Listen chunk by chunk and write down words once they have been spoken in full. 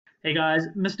Hey guys,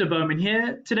 Mr. Bowman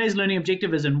here. Today's learning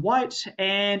objective is in white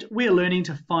and we are learning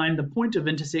to find the point of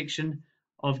intersection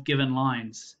of given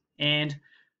lines. And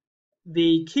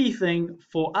the key thing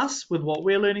for us with what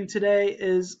we're learning today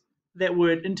is that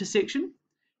word intersection.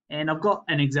 And I've got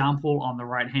an example on the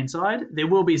right hand side. There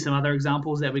will be some other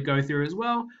examples that we go through as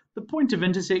well. The point of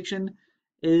intersection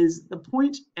is the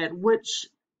point at which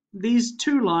these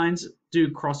two lines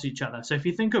do cross each other. So if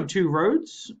you think of two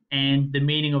roads and the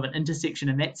meaning of an intersection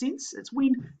in that sense, it's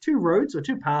when two roads or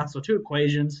two paths or two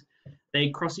equations, they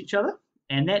cross each other,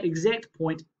 and that exact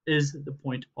point is the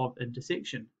point of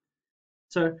intersection.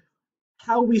 So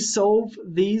how we solve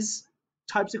these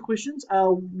types of questions,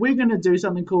 we're going to do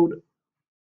something called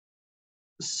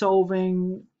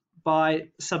solving by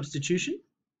substitution.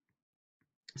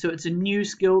 So it's a new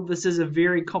skill. This is a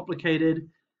very complicated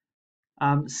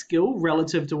skill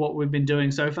relative to what we've been doing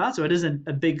so far, so it isn't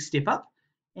a big step up.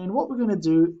 And what we're going to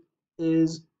do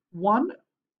is, one,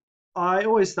 I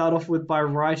always start off with by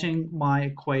writing my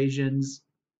equations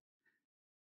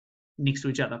next to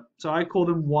each other. So I call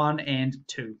them 1 and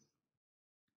 2.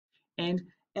 And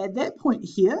at that point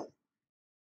here,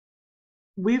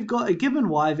 we've got a given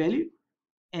y value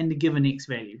and a given x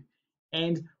value.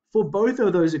 And for both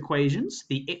of those equations,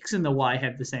 the x and the y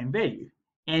have the same value.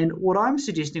 And what I'm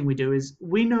suggesting we do is,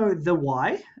 we know the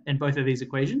y in both of these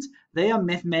equations, they are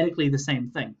mathematically the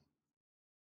same thing.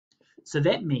 So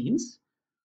that means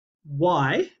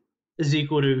y is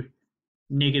equal to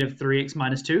negative 3x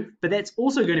minus 2, but that's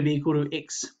also going to be equal to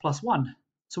x plus 1.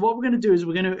 So what we're going to do is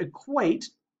we're going to equate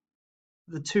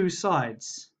the two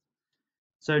sides.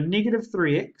 So negative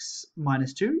 3x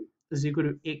minus 2 is equal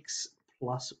to x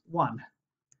plus 1.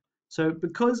 So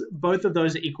because both of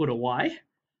those are equal to y,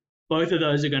 both of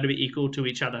those are going to be equal to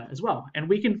each other as well. And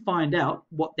we can find out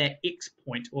what that x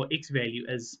point or x value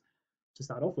is to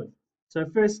start off with. So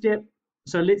first step,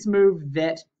 so let's move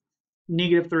that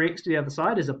negative 3x to the other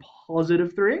side as a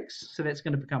positive 3x. So that's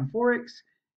going to become 4x.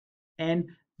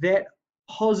 And that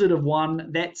positive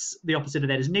 1, that's the opposite of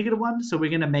that is negative 1. So we're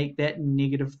going to make that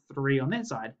negative 3 on that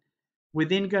side. We're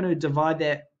then going to divide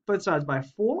that both sides by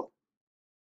 4.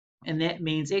 And that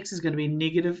means x is going to be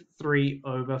negative 3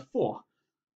 over 4.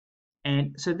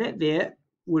 And so that there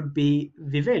would be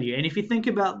the value. And if you think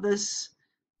about this,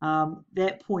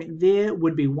 that point there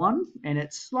would be 1, and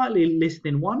it's slightly less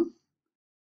than 1.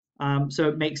 So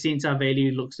it makes sense our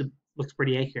value looks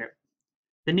pretty accurate.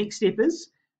 The next step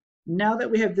is, now that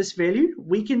we have this value,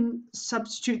 we can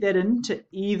substitute that into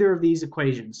either of these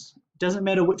equations. Doesn't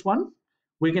matter which one.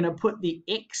 We're going to put the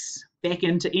x back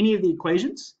into any of the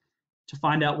equations to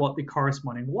find out what the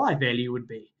corresponding y value would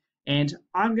be. And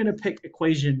I'm going to pick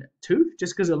equation 2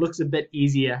 just because it looks a bit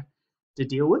easier to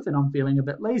deal with, and I'm feeling a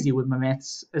bit lazy with my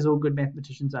maths, as all good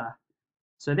mathematicians are.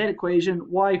 So that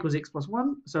equation, y equals x plus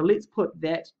 1. So let's put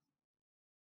that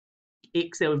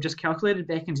x that we've just calculated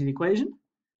back into the equation.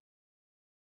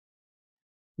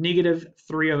 Negative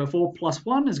 3 over 4 plus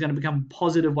 1 is going to become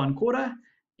positive 1/4.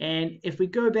 And if we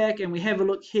go back and we have a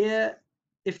look here,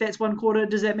 if that's 1/4,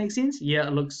 does that make sense? Yeah,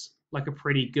 it looks like a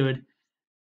pretty good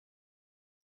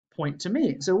point to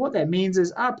me. So what that means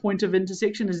is our point of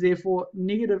intersection is therefore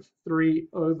negative 3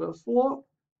 over 4,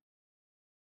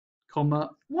 comma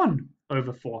 1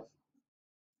 over 4.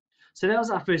 So that was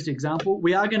our first example.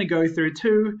 We are going to go through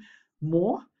 2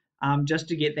 more just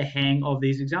to get the hang of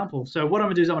these examples. So what I'm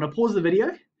going to do is I'm going to pause the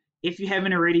video. If you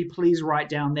haven't already, please write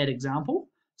down that example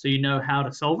so you know how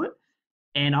to solve it.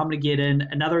 And I'm going to get in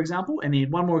another example and then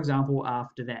one more example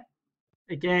after that.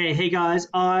 Okay, hey guys,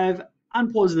 I've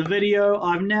unpause the video.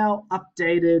 I've now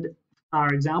updated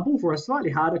our example for a slightly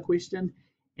harder question,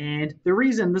 and the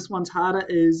reason this one's harder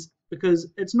is because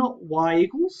it's not y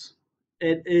equals,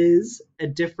 it is a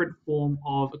different form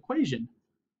of equation.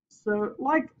 So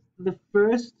like the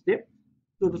first step,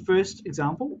 or the first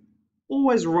example,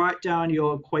 always write down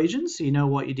your equations so you know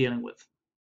what you're dealing with.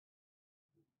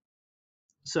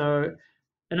 So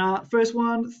in our first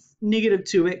one, negative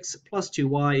 2x plus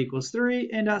 2y equals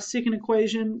 3, and our second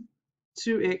equation,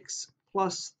 2x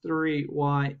plus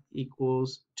 3y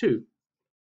equals 2.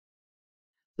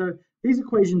 So these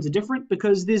equations are different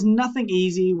because there's nothing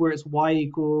easy where it's y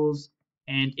equals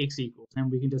and x equals,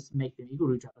 and we can just make them equal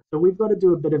to each other. So we've got to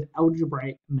do a bit of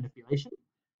algebraic manipulation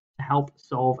to help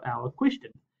solve our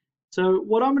question. So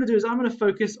what I'm going to do is I'm going to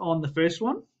focus on the first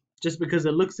one, just because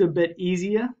it looks a bit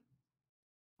easier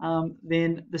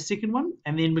than the second one,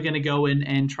 and then we're going to go in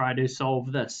and try to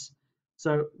solve this.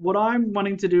 So what I'm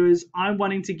wanting to do is I'm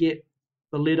wanting to get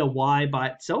the letter y by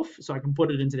itself so I can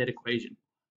put it into that equation.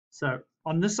 So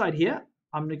on this side here,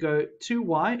 I'm going to go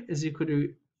 2y is equal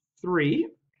to 3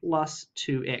 plus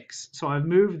 2x. So I've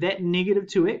moved that negative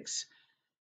 2x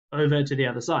over to the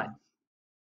other side.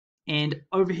 And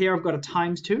over here I've got a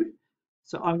times 2.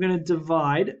 So I'm going to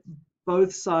divide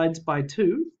both sides by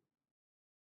 2.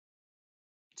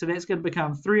 So that's going to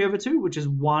become 3 over 2, which is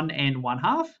 1 and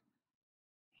 1/2,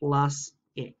 plus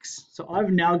x. So I've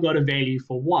now got a value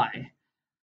for y.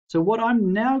 So what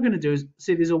I'm now going to do is,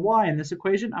 see there's a y in this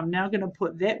equation, I'm now going to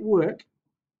put that work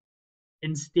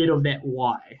instead of that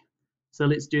y. So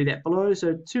let's do that below.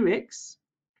 So 2x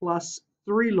plus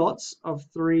 3 lots of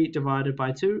 3 divided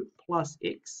by 2 plus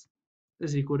x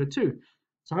is equal to 2.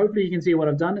 So hopefully you can see what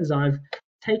I've done is I've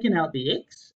taken out the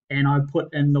x and I've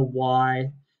put in the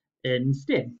y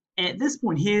instead. At this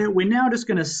point here, we're now just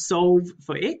going to solve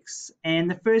for x, and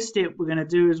the first step we're going to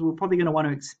do is we're probably going to want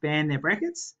to expand their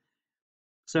brackets.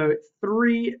 So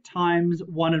 3 times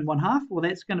 1 and 1/2, well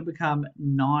that's going to become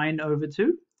 9 over 2,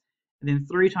 and then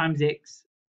 3 times x,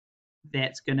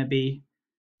 that's going to be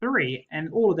 3,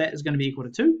 and all of that is going to be equal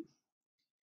to 2.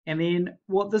 And then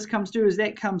what this comes to is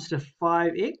that comes to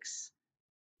 5x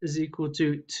is equal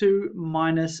to 2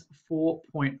 minus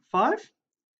 4.5,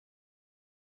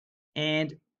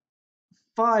 and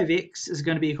 5x is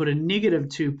going to be equal to negative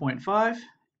 2.5.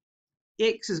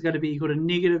 X is going to be equal to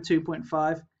negative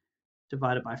 2.5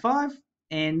 divided by 5,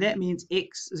 and that means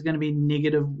x is going to be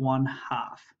negative 1/2.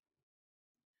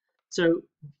 So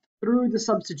through the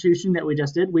substitution that we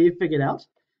just did, we've figured out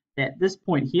that this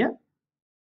point here,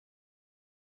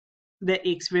 that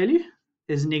x value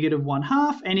is negative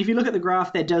 1/2, and if you look at the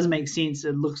graph, that does make sense.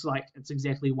 It looks like it's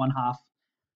exactly 1/2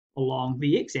 along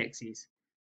the x-axis.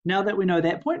 Now that we know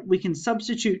that point, we can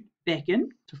substitute back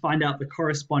in to find out the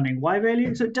corresponding y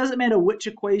value. So it doesn't matter which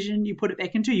equation you put it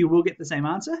back into, you will get the same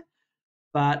answer.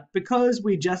 But because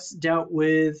we just dealt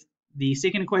with the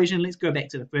second equation, let's go back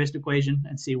to the first equation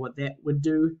and see what that would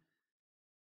do.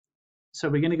 So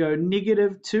we're going to go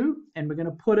negative 2, and we're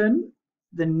going to put in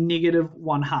the negative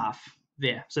 1/2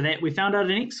 there. So that we found out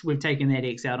an x, we've taken that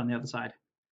x out on the other side.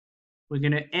 We're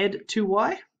going to add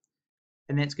 2y,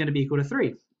 and that's going to be equal to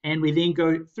 3. And we then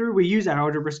go through, we use our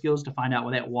algebra skills to find out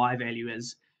what that y value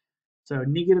is. So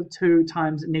negative 2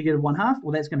 times negative 1/2,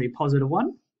 well that's going to be positive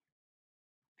 1,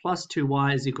 plus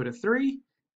 2y is equal to 3.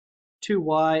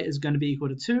 2y is going to be equal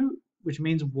to 2, which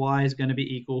means y is going to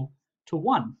be equal to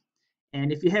 1.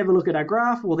 And if you have a look at our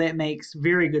graph, well that makes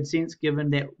very good sense given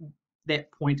that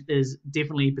that point is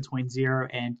definitely between 0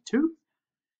 and 2.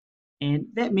 And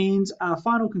that means our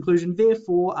final conclusion,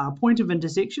 therefore our point of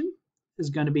intersection is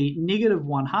going to be negative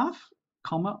 1/2,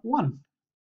 comma 1.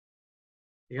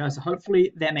 There you go. So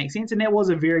hopefully that makes sense. And that was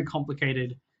a very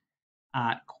complicated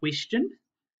question.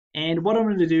 And what I'm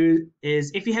going to do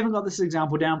is, if you haven't got this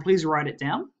example down, please write it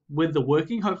down with the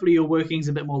working. Hopefully your working is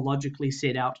a bit more logically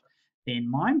set out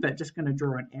than mine, but just going to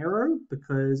draw an arrow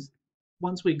because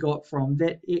once we got from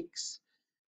that x,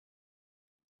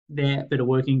 that bit of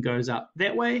working goes up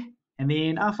that way. And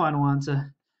then our final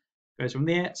answer goes from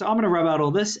there. So I'm going to rub out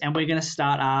all this, and we're going to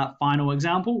start our final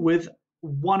example with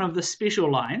one of the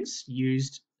special lines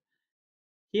used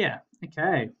here.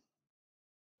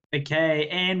 Okay,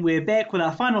 and we're back with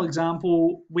our final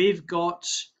example. We've got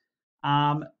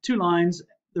 2 lines.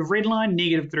 The red line,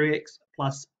 negative 3x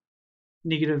plus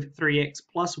negative 3x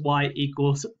plus y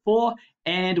equals 4.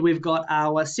 And we've got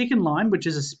our second line, which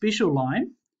is a special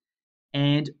line.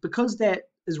 And because that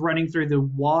is running through the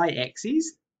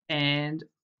y-axis and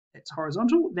it's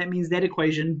horizontal, that means that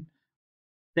equation,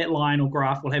 that line or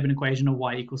graph will have an equation of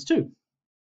y equals 2.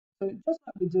 So just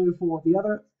like we do for the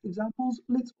other examples,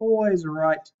 let's always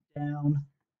write down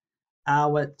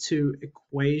our 2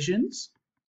 equations.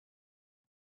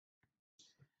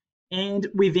 And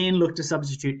we then look to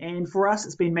substitute. And for us,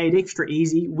 it's been made extra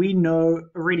easy. We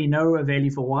already know a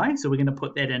value for y, so we're going to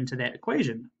put that into that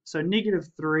equation. So negative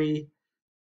 3x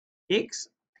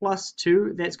plus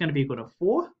 2, that's going to be equal to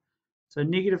 4. So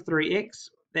negative 3x,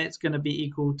 that's going to be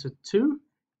equal to 2.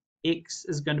 X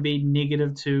is going to be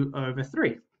negative 2 over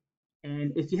 3.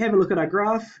 And if you have a look at our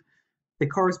graph, the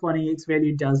corresponding x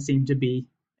value does seem to be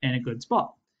in a good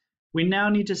spot. We now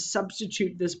need to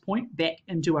substitute this point back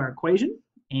into our equation,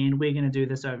 and we're going to do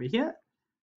this over here.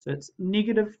 So it's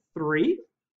negative 3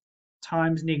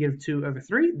 times negative 2 over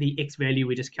 3, the x value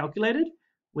we just calculated.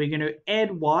 We're going to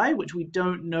add y, which we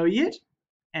don't know yet,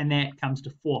 and that comes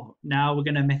to 4. Now we're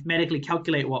going to mathematically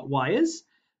calculate what y is.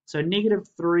 So negative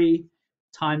 3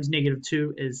 times negative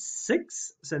 2 is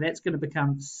 6. So that's going to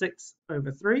become 6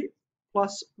 over 3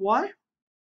 plus y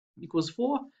equals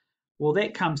 4. Well,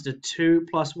 that comes to 2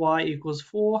 plus y equals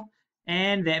 4.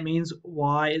 And that means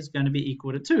y is going to be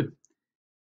equal to 2.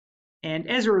 And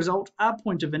as a result, our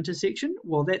point of intersection,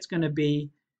 well, that's going to be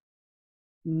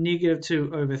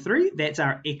 -2/3. That's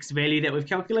our x value that we've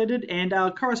calculated, and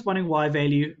our corresponding y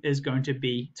value is going to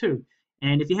be 2.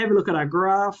 And if you have a look at our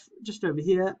graph just over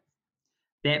here,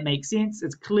 that makes sense.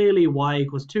 It's clearly y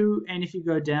equals 2, and if you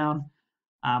go down,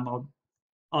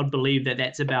 I'd believe that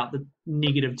that's about the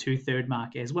 -2/3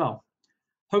 mark as well.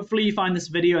 Hopefully you find this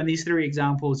video and these 3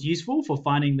 examples useful for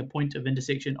finding the point of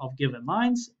intersection of given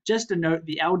lines. Just a note,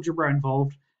 the algebra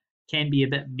involved can be a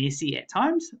bit messy at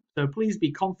times, so please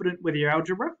be confident with your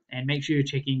algebra and make sure you're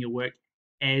checking your work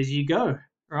as you go.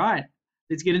 All right,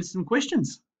 let's get into some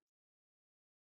questions.